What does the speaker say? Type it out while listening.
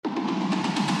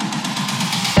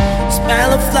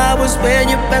Smell of flowers when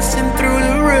you're passing through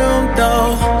the room,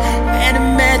 though. An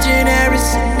imaginary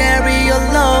scenario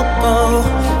logo.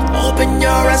 Open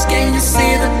your eyes, can you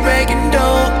see the breaking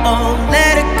door? Oh,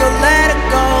 let it go, let it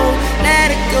go, let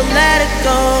it go, let it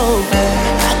go.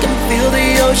 I can feel the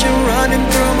ocean running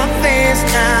through my veins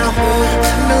now.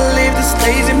 I believe this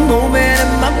lazy moment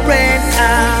in my brain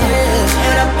now.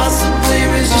 Can I possibly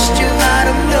resist you? I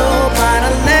don't know, but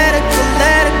I let it go,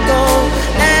 let it go,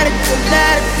 let it go,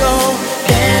 let it go.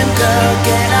 Damn girl,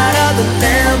 get out of the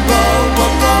limbo.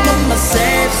 Walk over my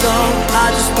safe zone. I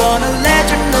just wanna let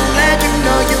you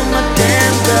know you're my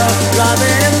damn girl.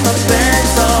 Driving in my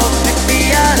Benz, oh, pick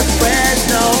me out of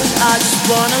Fresno. I just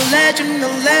wanna let you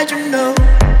know, let you know.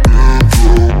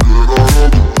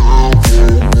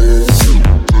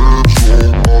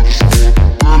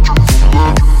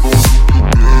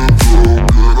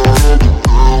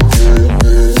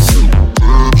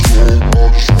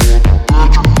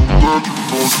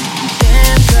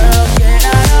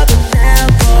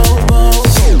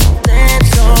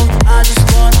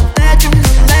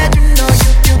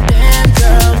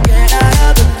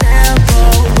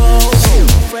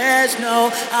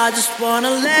 I just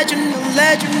wanna let you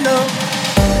know.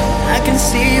 I can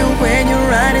see you when you're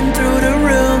riding through the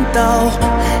room, though.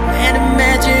 An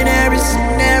imaginary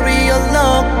scenario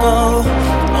logo.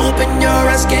 Open your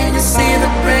eyes, can you see the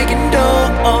breaking door?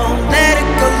 Oh, let it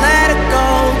go, let it go,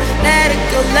 let it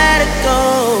go, let it go.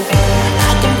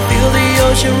 I can feel the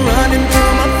ocean running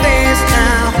through my veins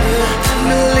now. I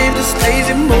believe this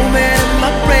lazy moment in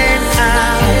my brain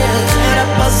now. Can I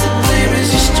possibly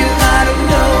resist you? I don't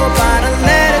know, but I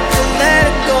let it go, let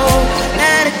it go,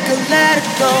 let it go, let it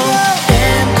go.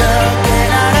 Damn girl, get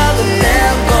out of the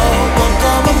limbo. Walk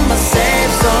over my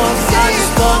safe zone. I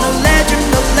just wanna let you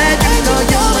know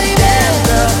you're my damn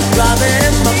girl. Driving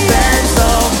in my Benz,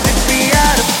 oh, pick me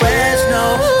out of Fresno.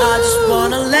 I just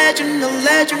wanna let you know,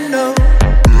 let you know.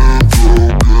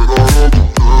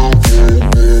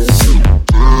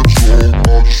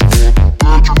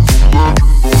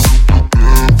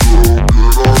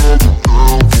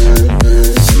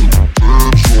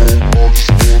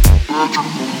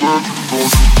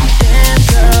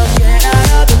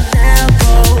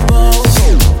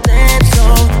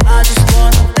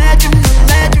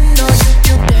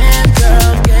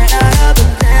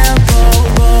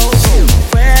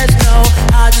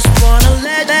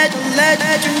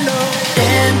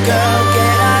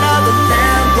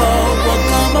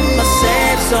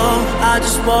 I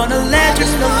just wanna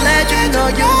let you know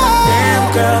you're my damn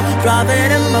girl.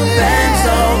 Driving in my Benz,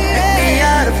 oh, pick me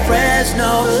out of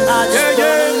Fresno. I just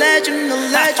wanna